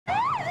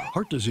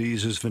Heart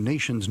disease is the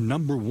nation's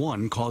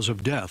 #1 cause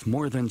of death,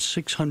 more than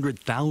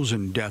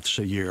 600,000 deaths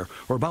a year,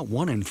 or about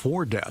 1 in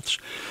 4 deaths.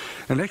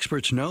 And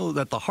experts know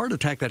that the heart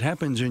attack that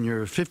happens in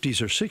your 50s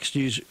or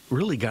 60s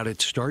really got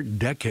its start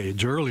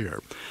decades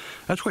earlier.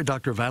 That's why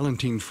Dr.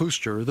 Valentin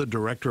Fuster, the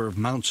director of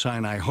Mount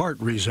Sinai Heart,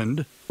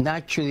 reasoned.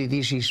 Actually,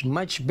 this is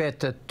much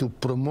better to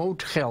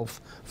promote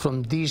health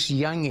from this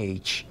young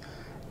age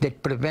than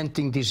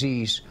preventing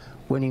disease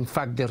when in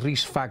fact the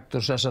risk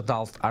factors as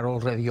adults are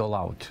already all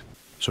out.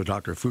 So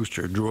Dr.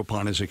 Fuster drew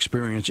upon his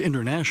experience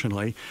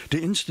internationally to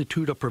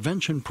institute a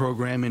prevention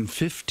program in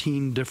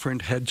 15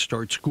 different Head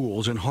Start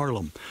schools in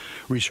Harlem.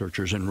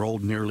 Researchers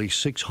enrolled nearly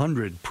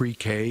 600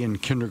 pre-K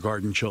and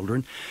kindergarten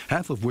children,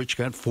 half of which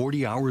got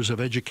 40 hours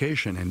of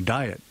education in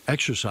diet,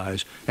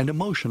 exercise, and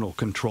emotional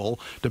control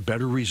to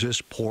better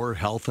resist poor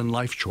health and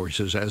life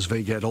choices as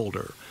they get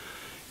older.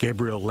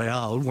 Gabriel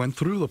Leal went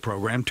through the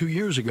program 2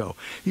 years ago.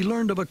 He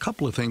learned of a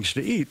couple of things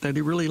to eat that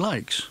he really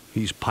likes.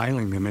 He's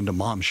piling them into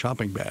Mom's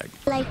shopping bag.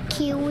 Like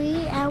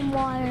kiwi and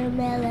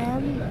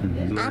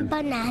watermelon and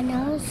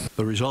bananas.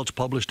 The results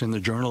published in the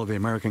Journal of the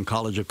American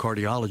College of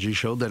Cardiology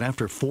showed that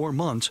after 4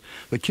 months,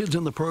 the kids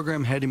in the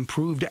program had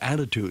improved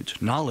attitudes,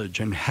 knowledge,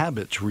 and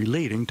habits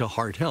relating to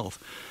heart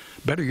health.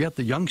 Better yet,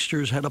 the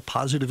youngsters had a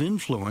positive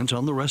influence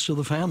on the rest of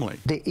the family.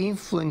 The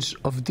influence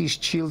of these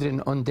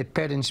children on the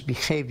parents'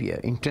 behavior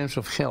in terms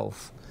of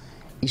health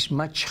is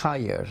much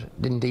higher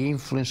than the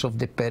influence of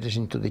the parents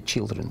into the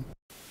children.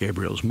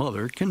 Gabriel's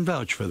mother can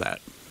vouch for that.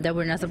 That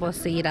we're not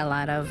supposed to eat a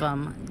lot of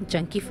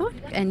junky food,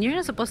 and you're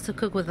not supposed to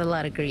cook with a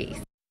lot of grease.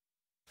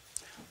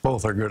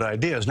 Both are good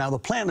ideas. Now, the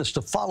plan is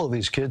to follow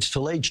these kids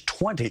till age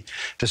 20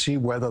 to see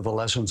whether the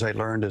lessons they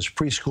learned as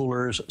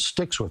preschoolers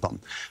sticks with them.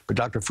 But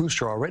Dr.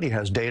 Fuster already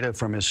has data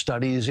from his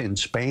studies in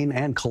Spain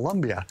and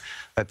Colombia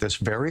that this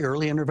very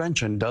early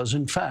intervention does,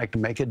 in fact,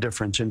 make a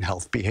difference in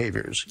health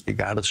behaviors. You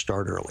got to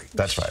start early.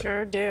 That's right.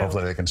 Sure do.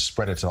 Hopefully they can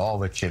spread it to all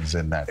the kids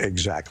in that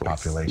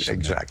population.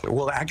 Exactly.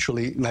 Well,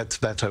 actually,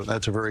 that's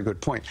a very good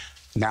point.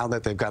 Now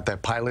that they've got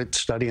that pilot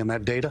study and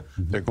that data,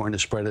 they're going to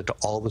spread it to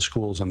all the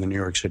schools in the New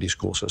York City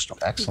school system.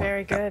 Excellent.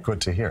 Very good.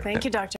 Good to hear. Thank you, Dr.